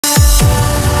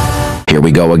Here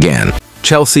we go again.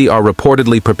 Chelsea are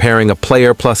reportedly preparing a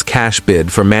player plus cash bid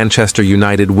for Manchester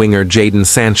United winger Jadon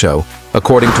Sancho,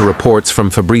 according to reports from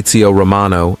Fabrizio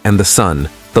Romano and The Sun.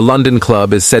 The London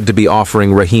club is said to be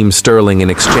offering Raheem Sterling in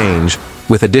exchange,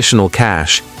 with additional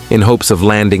cash, in hopes of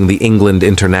landing the England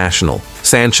international.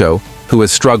 Sancho, who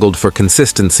has struggled for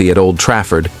consistency at Old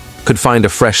Trafford, could find a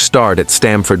fresh start at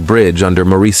Stamford Bridge under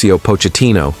Mauricio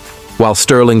Pochettino, while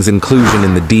Sterling's inclusion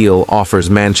in the deal offers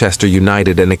Manchester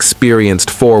United an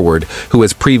experienced forward who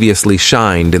has previously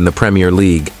shined in the Premier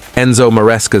League. Enzo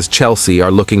Maresca's Chelsea are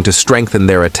looking to strengthen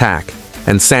their attack,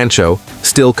 and Sancho,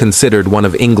 still considered one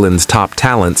of England's top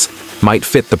talents, might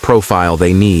fit the profile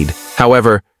they need.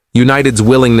 However, United's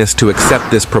willingness to accept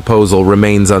this proposal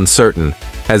remains uncertain,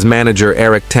 as manager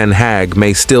Erik ten Hag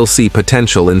may still see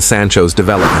potential in Sancho's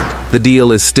development. The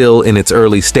deal is still in its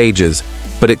early stages,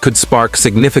 but it could spark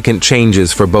significant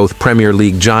changes for both Premier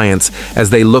League giants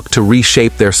as they look to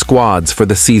reshape their squads for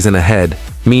the season ahead.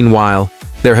 Meanwhile,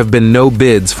 there have been no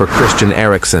bids for Christian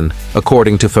Eriksen,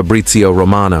 according to Fabrizio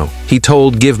Romano. He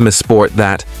told Give Me Sport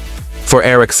that, for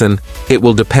Eriksen, it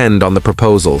will depend on the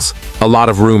proposals. A lot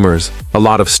of rumors, a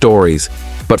lot of stories,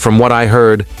 but from what I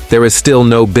heard, there is still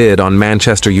no bid on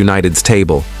Manchester United's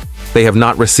table. They have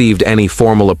not received any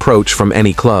formal approach from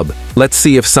any club. Let's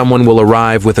see if someone will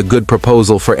arrive with a good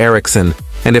proposal for Eriksen,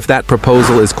 and if that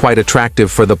proposal is quite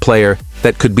attractive for the player,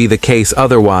 that could be the case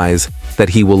otherwise, that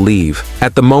he will leave.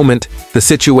 At the moment, the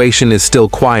situation is still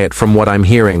quiet from what I'm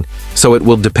hearing, so it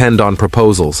will depend on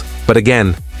proposals. But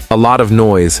again, a lot of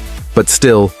noise, but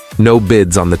still, no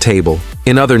bids on the table.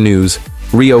 In other news,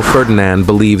 Rio Ferdinand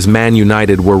believes Man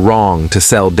United were wrong to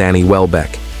sell Danny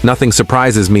Welbeck. Nothing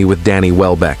surprises me with Danny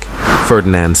Welbeck,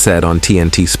 Ferdinand said on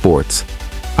TNT Sports.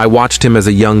 I watched him as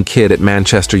a young kid at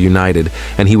Manchester United,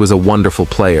 and he was a wonderful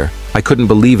player. I couldn't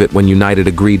believe it when United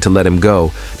agreed to let him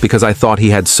go, because I thought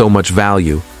he had so much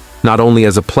value, not only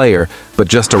as a player, but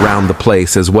just around the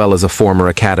place as well as a former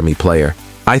academy player.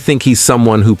 I think he's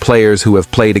someone who players who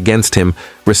have played against him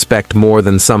respect more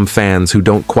than some fans who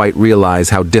don't quite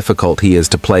realize how difficult he is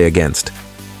to play against.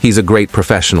 He's a great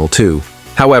professional too.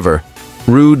 However,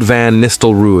 Ruud van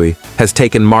Nistelrooy has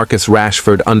taken Marcus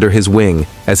Rashford under his wing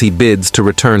as he bids to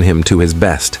return him to his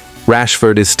best.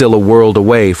 Rashford is still a world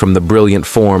away from the brilliant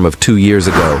form of 2 years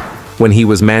ago, when he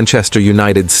was Manchester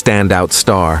United's standout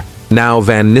star. Now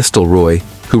Van Nistelrooy,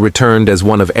 who returned as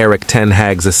one of Erik ten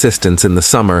Hag's assistants in the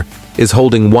summer, is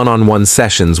holding one-on-one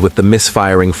sessions with the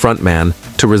misfiring frontman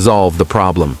to resolve the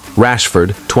problem.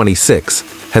 Rashford,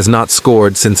 26, has not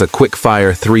scored since a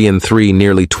quick-fire 3-3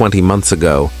 nearly 20 months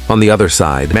ago. On the other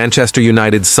side, Manchester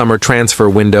United's summer transfer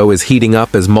window is heating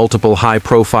up as multiple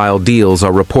high-profile deals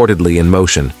are reportedly in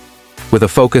motion. With a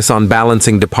focus on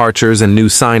balancing departures and new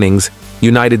signings,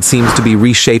 United seems to be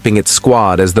reshaping its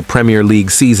squad as the Premier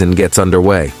League season gets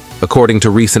underway. According to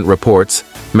recent reports,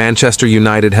 Manchester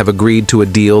United have agreed to a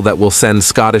deal that will send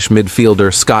Scottish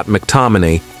midfielder Scott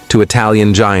McTominay to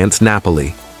Italian giants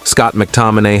Napoli. Scott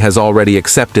McTominay has already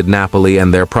accepted Napoli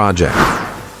and their project.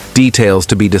 Details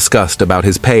to be discussed about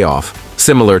his payoff,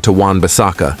 similar to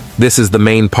Wan-Bissaka. This is the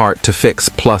main part to fix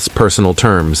plus personal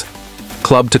terms.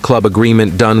 Club-to-club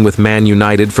agreement done with Man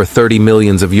United for 30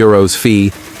 million euros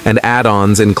fee, and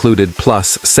add-ons included plus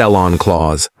sell-on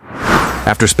clause.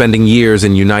 After spending years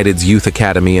in United's youth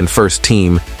academy and first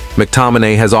team,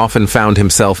 McTominay has often found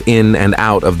himself in and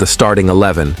out of the starting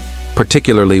 11,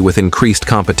 particularly with increased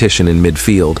competition in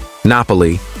midfield.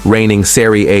 Napoli, reigning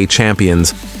Serie A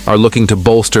champions, are looking to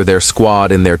bolster their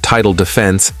squad in their title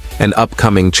defense and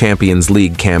upcoming Champions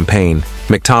League campaign.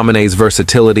 McTominay's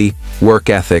versatility,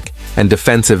 work ethic, and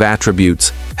defensive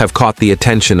attributes have caught the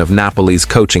attention of Napoli's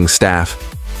coaching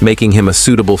staff, making him a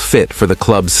suitable fit for the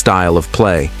club's style of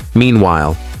play.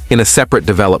 Meanwhile, in a separate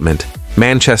development,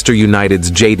 Manchester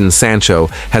United's Jadon Sancho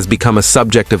has become a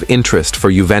subject of interest for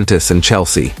Juventus and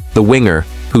Chelsea. The winger,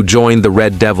 who joined the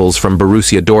Red Devils from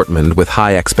Borussia Dortmund with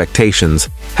high expectations,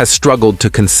 has struggled to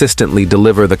consistently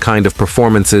deliver the kind of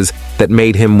performances that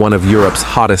made him one of Europe's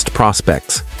hottest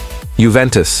prospects.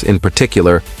 Juventus, in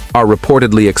particular, are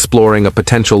reportedly exploring a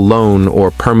potential loan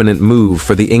or permanent move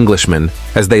for the Englishman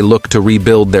as they look to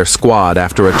rebuild their squad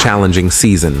after a challenging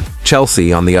season.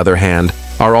 Chelsea, on the other hand,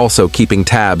 are also keeping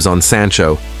tabs on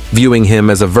Sancho, viewing him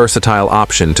as a versatile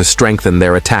option to strengthen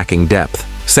their attacking depth.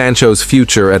 Sancho's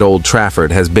future at Old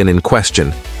Trafford has been in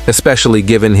question, especially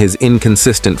given his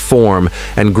inconsistent form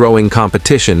and growing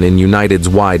competition in United's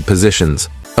wide positions.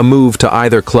 A move to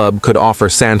either club could offer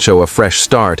Sancho a fresh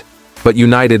start, but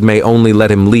United may only let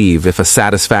him leave if a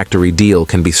satisfactory deal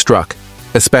can be struck,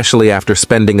 especially after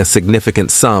spending a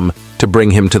significant sum to bring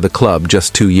him to the club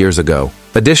just 2 years ago.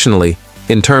 Additionally,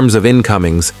 in terms of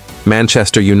incomings,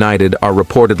 Manchester United are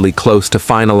reportedly close to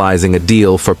finalizing a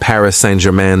deal for Paris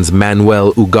Saint-Germain's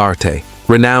Manuel Ugarte.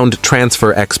 Renowned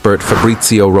transfer expert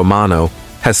Fabrizio Romano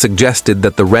has suggested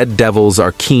that the Red Devils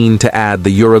are keen to add the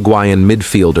Uruguayan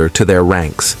midfielder to their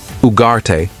ranks.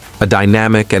 Ugarte, a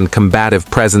dynamic and combative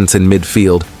presence in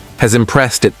midfield, has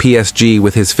impressed at PSG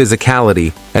with his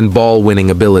physicality and ball-winning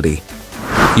ability.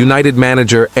 United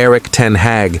manager Erik Ten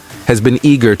Hag has been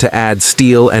eager to add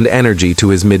steel and energy to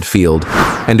his midfield,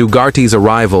 and Ugarte's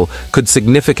arrival could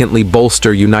significantly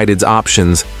bolster United's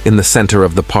options in the center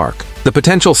of the park. The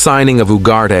potential signing of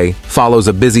Ugarte follows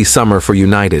a busy summer for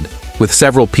United. With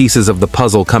several pieces of the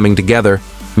puzzle coming together,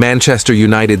 Manchester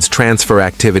United's transfer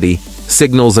activity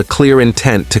signals a clear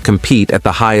intent to compete at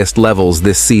the highest levels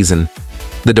this season.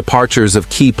 The departures of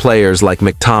key players like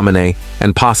McTominay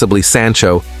and possibly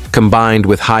Sancho, combined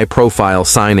with high-profile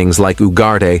signings like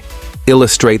Ugarte,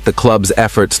 illustrate the club's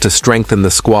efforts to strengthen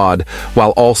the squad while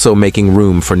also making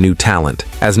room for new talent.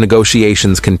 As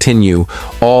negotiations continue,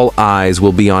 all eyes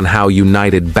will be on how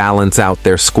United balance out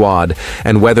their squad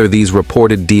and whether these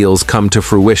reported deals come to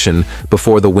fruition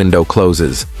before the window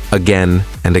closes, again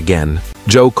and again.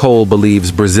 Joe Cole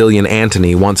believes Brazilian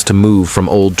Antony wants to move from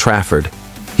Old Trafford.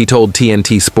 He told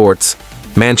TNT Sports,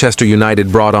 "Manchester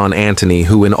United brought on Antony,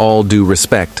 who in all due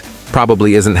respect,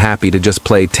 probably isn't happy to just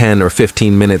play 10 or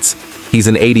 15 minutes. He's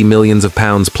an 80 millions of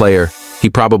pounds player. He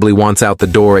probably wants out the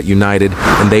door at United,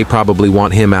 and they probably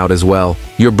want him out as well.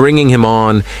 You're bringing him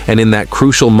on, and in that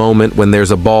crucial moment when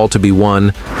there's a ball to be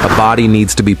won, a body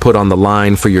needs to be put on the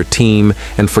line for your team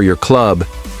and for your club.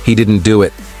 He didn't do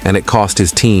it, and it cost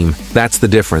his team. That's the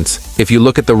difference. If you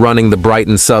look at the running the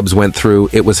Brighton subs went through,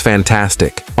 it was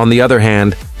fantastic. On the other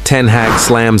hand, Ten Hag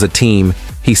slams a team.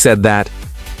 He said that,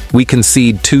 "We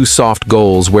concede 2 soft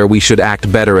goals where we should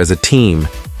act better as a team.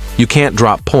 You can't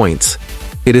drop points.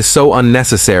 It is so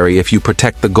unnecessary if you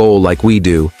protect the goal like we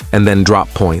do, and then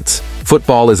drop points.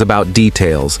 Football is about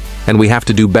details, and we have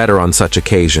to do better on such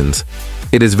occasions.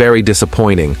 It is very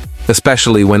disappointing,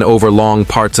 especially when over long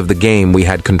parts of the game we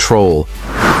had control.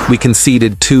 We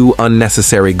conceded 2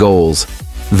 unnecessary goals.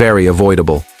 Very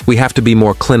avoidable. We have to be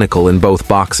more clinical in both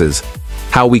boxes.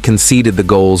 How we conceded the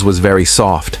goals was very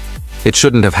soft. It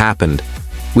shouldn't have happened.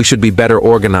 We should be better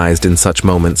organized in such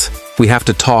moments. We have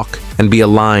to talk and be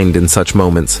aligned in such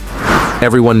moments.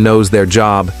 Everyone knows their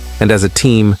job, and as a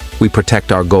team, we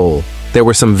protect our goal. There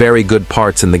were some very good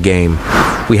parts in the game.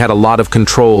 We had a lot of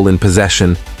control in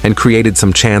possession and created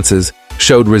some chances,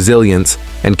 showed resilience,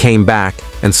 and came back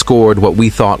and scored what we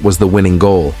thought was the winning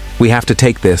goal. We have to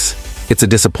take this. It's a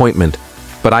disappointment,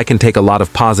 but I can take a lot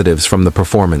of positives from the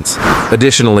performance."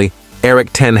 Additionally,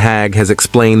 Erik Ten Hag has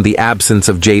explained the absence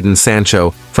of Jadon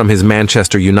Sancho from his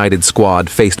Manchester United squad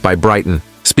faced by Brighton.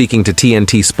 Speaking to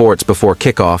TNT Sports before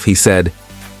kickoff, he said,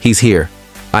 "He's here.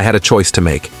 I had a choice to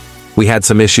make. We had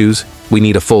some issues. We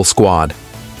need a full squad.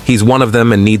 He's one of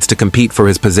them and needs to compete for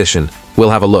his position. We'll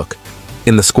have a look.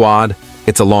 In the squad,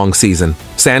 it's a long season."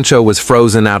 Sancho was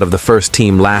frozen out of the first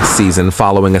team last season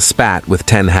following a spat with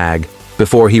Ten Hag,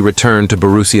 before he returned to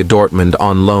Borussia Dortmund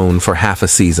on loan for half a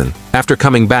season. After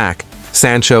coming back,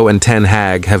 Sancho and Ten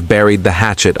Hag have buried the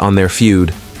hatchet on their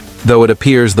feud, though it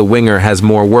appears the winger has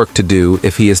more work to do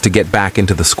if he is to get back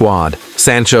into the squad.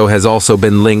 Sancho has also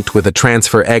been linked with a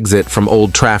transfer exit from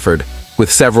Old Trafford, with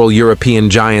several European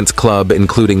giants clubs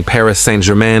including Paris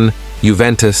Saint-Germain,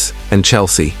 Juventus, and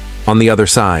Chelsea. On the other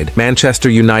side, Manchester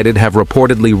United have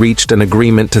reportedly reached an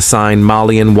agreement to sign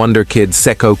Malian wonderkid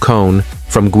Seko Kone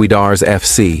from Guidars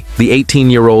FC. The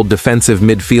 18-year-old defensive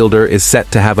midfielder is set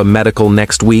to have a medical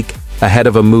next week, ahead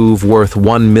of a move worth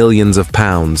 £1 million.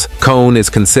 Kone is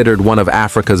considered one of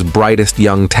Africa's brightest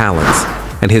young talents,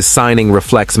 and his signing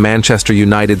reflects Manchester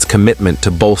United's commitment to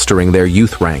bolstering their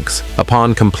youth ranks.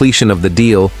 Upon completion of the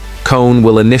deal, Kone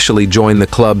will initially join the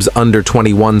club's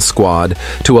under-21 squad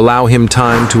to allow him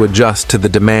time to adjust to the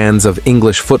demands of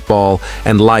English football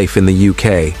and life in the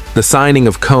UK. The signing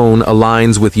of Kone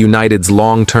aligns with United's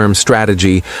long-term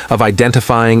strategy of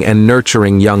identifying and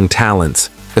nurturing young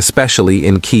talents, especially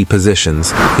in key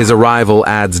positions. His arrival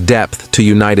adds depth to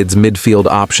United's midfield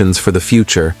options for the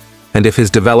future, and if his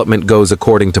development goes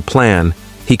according to plan,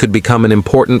 he could become an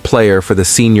important player for the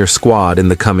senior squad in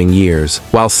the coming years.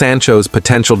 While Sancho's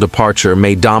potential departure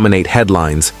may dominate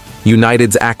headlines,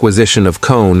 United's acquisition of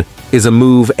Kone is a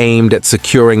move aimed at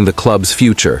securing the club's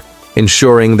future,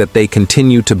 ensuring that they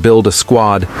continue to build a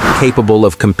squad capable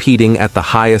of competing at the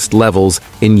highest levels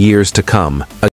in years to come.